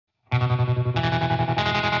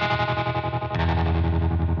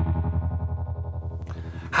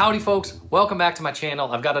Howdy folks, welcome back to my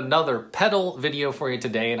channel. I've got another pedal video for you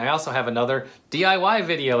today, and I also have another DIY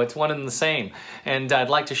video. It's one and the same, and I'd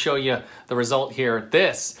like to show you the result here.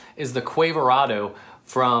 This is the Quaverato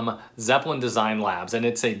from Zeppelin Design Labs, and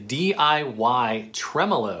it's a DIY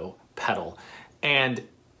tremolo pedal, and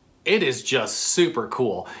it is just super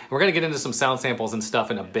cool. We're gonna get into some sound samples and stuff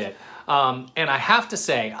in a bit. And I have to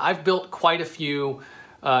say, I've built quite a few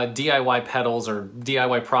DIY pedals or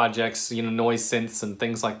DIY projects, you know, noise synths and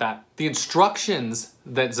things like that. The instructions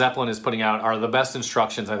that Zeppelin is putting out are the best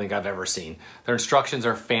instructions I think I've ever seen. Their instructions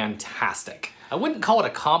are fantastic. I wouldn't call it a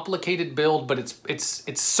complicated build, but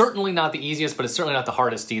it's certainly not the easiest, but it's certainly not the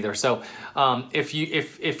hardest either. So if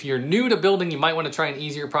you're new to building, you might want to try an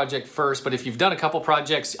easier project first, but if you've done a couple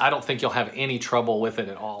projects, I don't think you'll have any trouble with it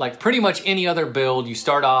at all. Like pretty much any other build, you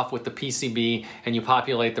start off with the PCB and you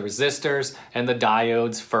populate the resistors and the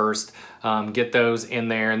diodes first, get those in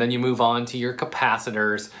there, and then you move on to your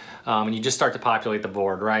capacitors, and you just start to populate the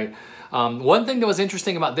board, right? One thing that was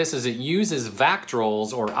interesting about this is it uses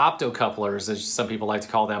Vactrols, or optocouplers, as some people like to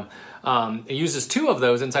call them. It uses two of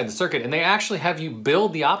those inside the circuit, and they actually have you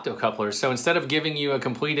build the optocouplers. So instead of giving you a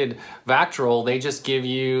completed Vactrol, they just give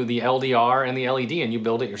you the LDR and the LED, and you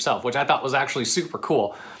build it yourself, which I thought was actually super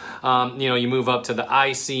cool. You know, you move up to the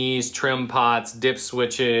ICs, trim pots, dip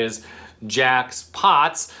switches, jacks,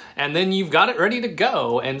 pots, and then you've got it ready to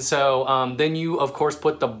go. And so then you, of course,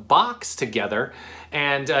 put the box together,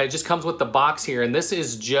 and it just comes with the box here. And this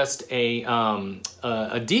is just a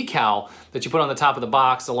decal that you put on the top of the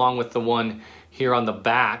box along with the one here on the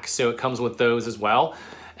back. So it comes with those as well.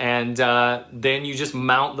 And then you just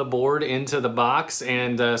mount the board into the box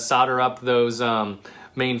and solder up those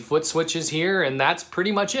main foot switches here, and that's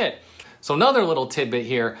pretty much it. So another little tidbit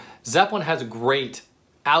here, Zeppelin has a great,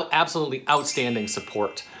 absolutely outstanding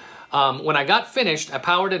support. When I got finished, I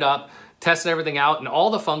powered it up, tested everything out, and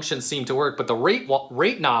all the functions seemed to work, but the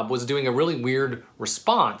rate knob was doing a really weird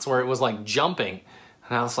response where it was like jumping.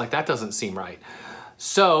 And I was like, that doesn't seem right.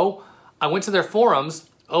 So I went to their forums,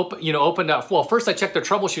 opened up, well, first I checked their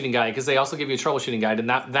troubleshooting guide, because they also give you a troubleshooting guide, and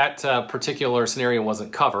that particular scenario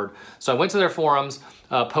wasn't covered. So I went to their forums,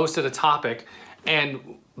 posted a topic, and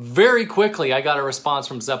very quickly, I got a response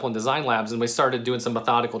from Zeppelin Design Labs, and we started doing some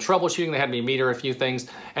methodical troubleshooting. They had me meter a few things,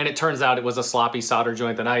 and it turns out it was a sloppy solder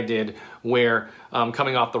joint that I did, where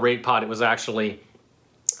coming off the rate pot, it was actually,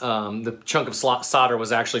 the chunk of solder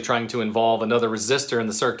was actually trying to involve another resistor in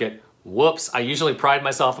the circuit. Whoops, I usually pride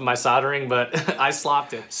myself in my soldering, but I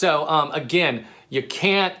slopped it. So again, you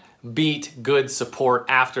can't beat good support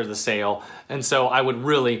after the sale, and so I would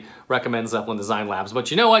really recommend Zeppelin Design Labs.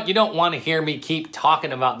 But you know what? You don't want to hear me keep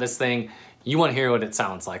talking about this thing. You want to hear what it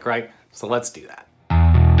sounds like, right? So let's do that.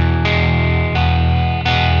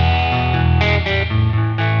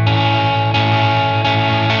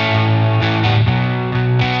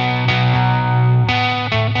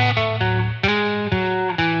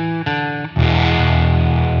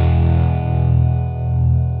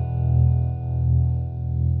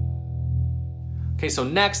 Okay, so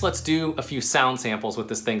next let's do a few sound samples with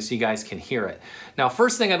this thing so you guys can hear it. Now,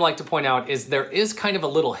 first thing I'd like to point out is there is kind of a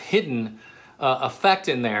little hidden effect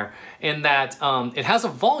in there, in that it has a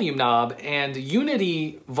volume knob, and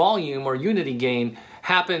unity volume or unity gain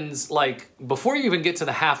happens like before you even get to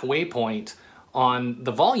the halfway point on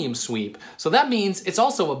the volume sweep. So that means it's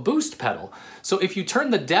also a boost pedal. So if you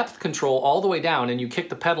turn the depth control all the way down and you kick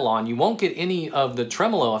the pedal on, you won't get any of the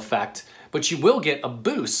tremolo effect, but you will get a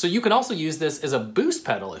boost. So you can also use this as a boost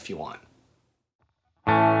pedal if you want.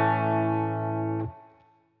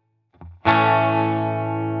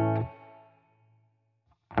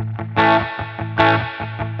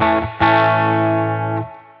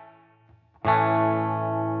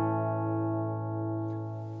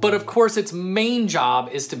 But of course, its main job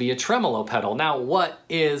is to be a tremolo pedal. Now, what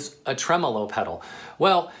is a tremolo pedal?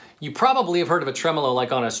 Well, you probably have heard of a tremolo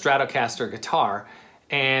like on a Stratocaster guitar,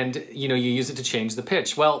 and you know, you use it to change the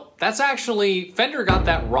pitch. Well, that's actually, Fender got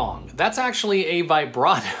that wrong. That's actually a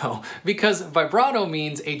vibrato, because vibrato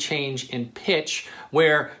means a change in pitch,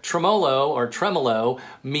 where tremolo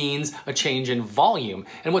means a change in volume.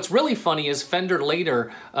 And what's really funny is Fender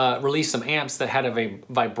later released some amps that had a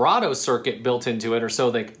vibrato circuit built into it, or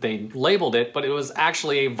so they labeled it, but it was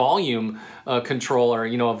actually a volume controller,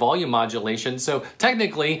 you know, a volume modulation. So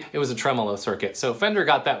technically it was a tremolo circuit. So Fender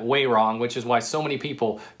got that way wrong, which is why so many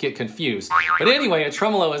people get confused. But anyway, a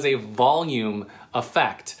tremolo is a volume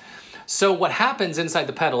effect. So what happens inside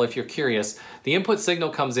the pedal, if you're curious, the input signal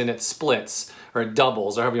comes in, it splits, or it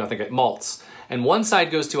doubles, or however you want to think it, mults. And one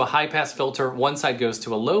side goes to a high pass filter, one side goes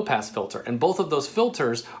to a low pass filter. And both of those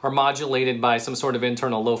filters are modulated by some sort of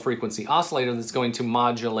internal low frequency oscillator that's going to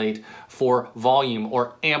modulate for volume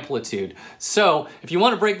or amplitude. So if you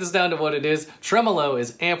want to break this down to what it is, tremolo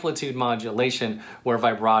is amplitude modulation, where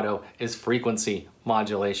vibrato is frequency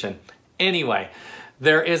modulation. Anyway,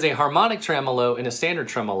 there is a harmonic tremolo and a standard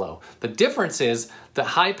tremolo. The difference is the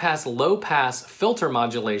high pass, low pass filter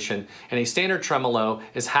modulation and a standard tremolo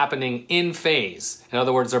is happening in phase. In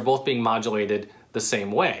other words, they're both being modulated the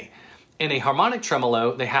same way. In a harmonic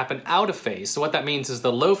tremolo, they happen out of phase. So what that means is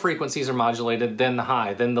the low frequencies are modulated, then the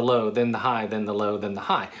high, then the low, then the high, then the low, then the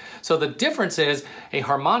high. So the difference is a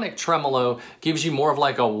harmonic tremolo gives you more of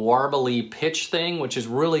like a warbly pitch thing, which is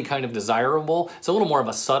really kind of desirable. It's a little more of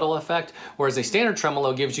a subtle effect, whereas a standard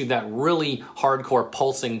tremolo gives you that really hardcore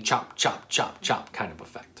pulsing chop, chop, chop, chop kind of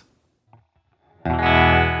effect.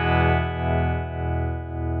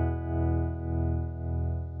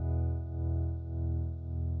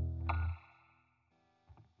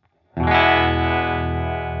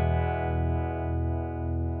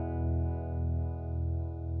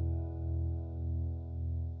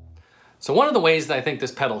 So one of the ways that I think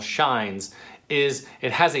this pedal shines is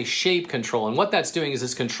it has a shape control, and what that's doing is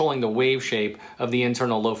it's controlling the wave shape of the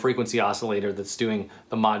internal low frequency oscillator that's doing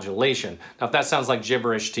the modulation. Now if that sounds like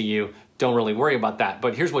gibberish to you, don't really worry about that,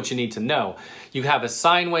 but here's what you need to know. You have a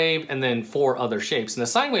sine wave and then 4 other shapes, and the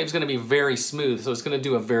sine wave is going to be very smooth, so it's going to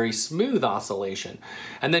do a very smooth oscillation.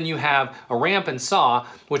 And then you have a ramp and saw,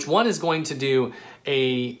 which one is going to do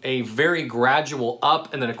a very gradual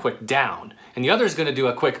up and then a quick down. And the other is going to do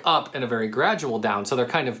a quick up and a very gradual down. So they're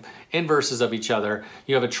kind of inverses of each other.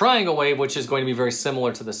 You have a triangle wave, which is going to be very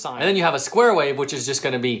similar to the sine. And then you have a square wave, which is just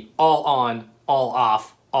going to be all on, all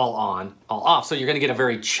off, all on, all off. So you're going to get a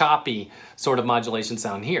very choppy sort of modulation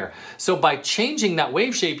sound here. So by changing that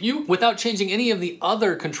wave shape, without changing any of the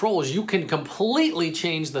other controls, you can completely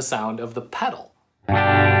change the sound of the pedal.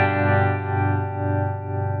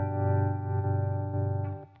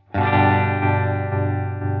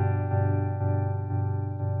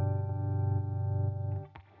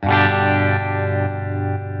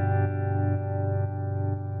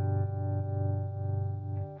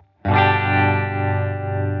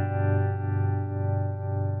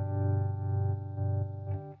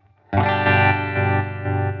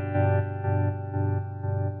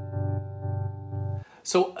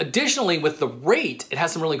 So additionally, with the rate, it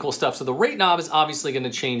has some really cool stuff. So the rate knob is obviously going to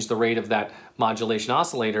change the rate of that modulation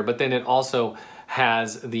oscillator, but then it also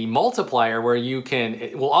has the multiplier where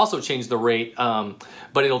it will also change the rate,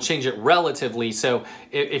 but it'll change it relatively. So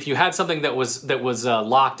if you had something that was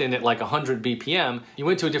locked in at like 100 BPM, you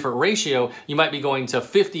went to a different ratio, you might be going to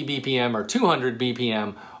 50 BPM or 200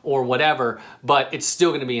 BPM or whatever, but it's still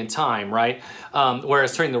going to be in time, right?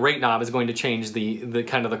 Whereas turning the rate knob is going to change the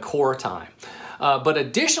kind of the core time. But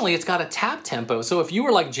additionally, it's got a tap tempo. So if you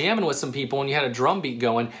were like jamming with some people and you had a drum beat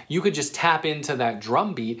going, you could just tap into that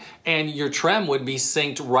drum beat and your trem would be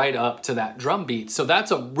synced right up to that drum beat. So that's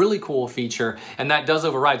a really cool feature, and that does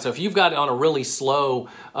override. So if you've got it on a really slow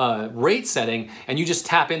rate setting and you just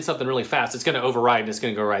tap in something really fast, it's going to override and it's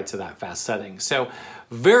going to go right to that fast setting. So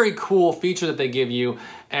very cool feature that they give you.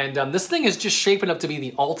 And this thing is just shaping up to be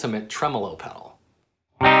the ultimate tremolo pedal.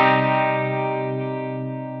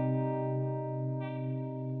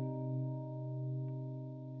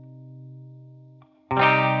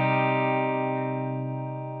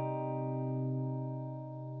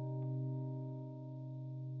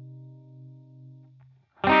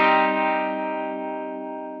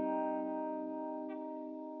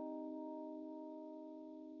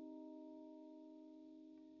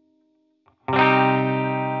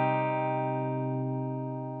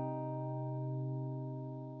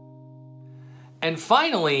 And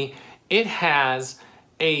finally, it has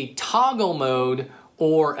a toggle mode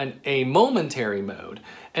or a momentary mode.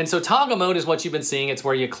 And so toggle mode is what you've been seeing. It's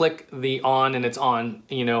where you click the on and it's on,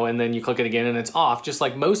 you know, and then you click it again and it's off, just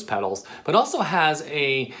like most pedals. But also has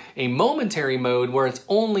a momentary mode where it's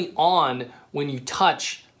only on when you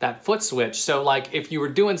touch that foot switch. So like if you were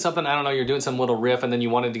doing something, I don't know, you're doing some little riff and then you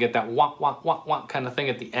wanted to get that wah, wah, wah, wah kind of thing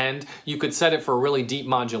at the end, you could set it for really deep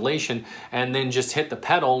modulation and then just hit the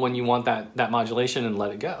pedal when you want that modulation and let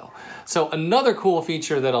it go. So another cool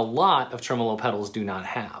feature that a lot of tremolo pedals do not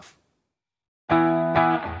have.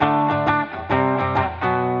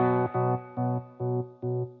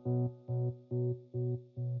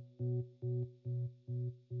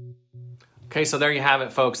 Okay, so there you have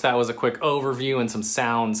it, folks. That was a quick overview and some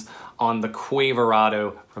sounds on the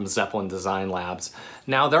Quaverato from Zeppelin Design Labs.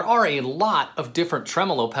 Now, there are a lot of different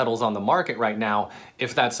tremolo pedals on the market right now,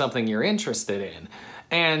 if that's something you're interested in.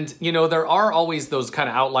 And you know, there are always those kind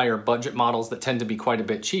of outlier budget models that tend to be quite a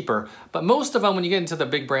bit cheaper, but most of them, when you get into the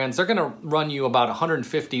big brands, they're gonna run you about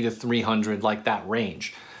 150 to 300, like that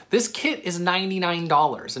range. This kit is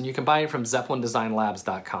 $99 and you can buy it from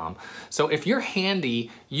ZeppelinDesignLabs.com. So if you're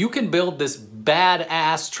handy, you can build this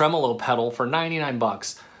badass tremolo pedal for 99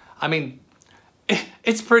 bucks. I mean,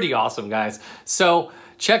 it's pretty awesome, guys. So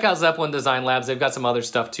check out Zeppelin Design Labs. They've got some other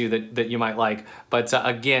stuff too that you might like. But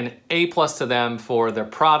again, A+ to them for their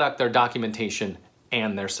product, their documentation,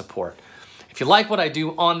 and their support. If you like what I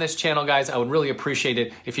do on this channel, guys, I would really appreciate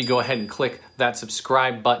it if you go ahead and click that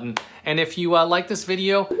subscribe button. And if you like this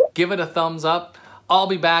video, give it a thumbs up. I'll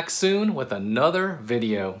be back soon with another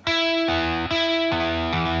video.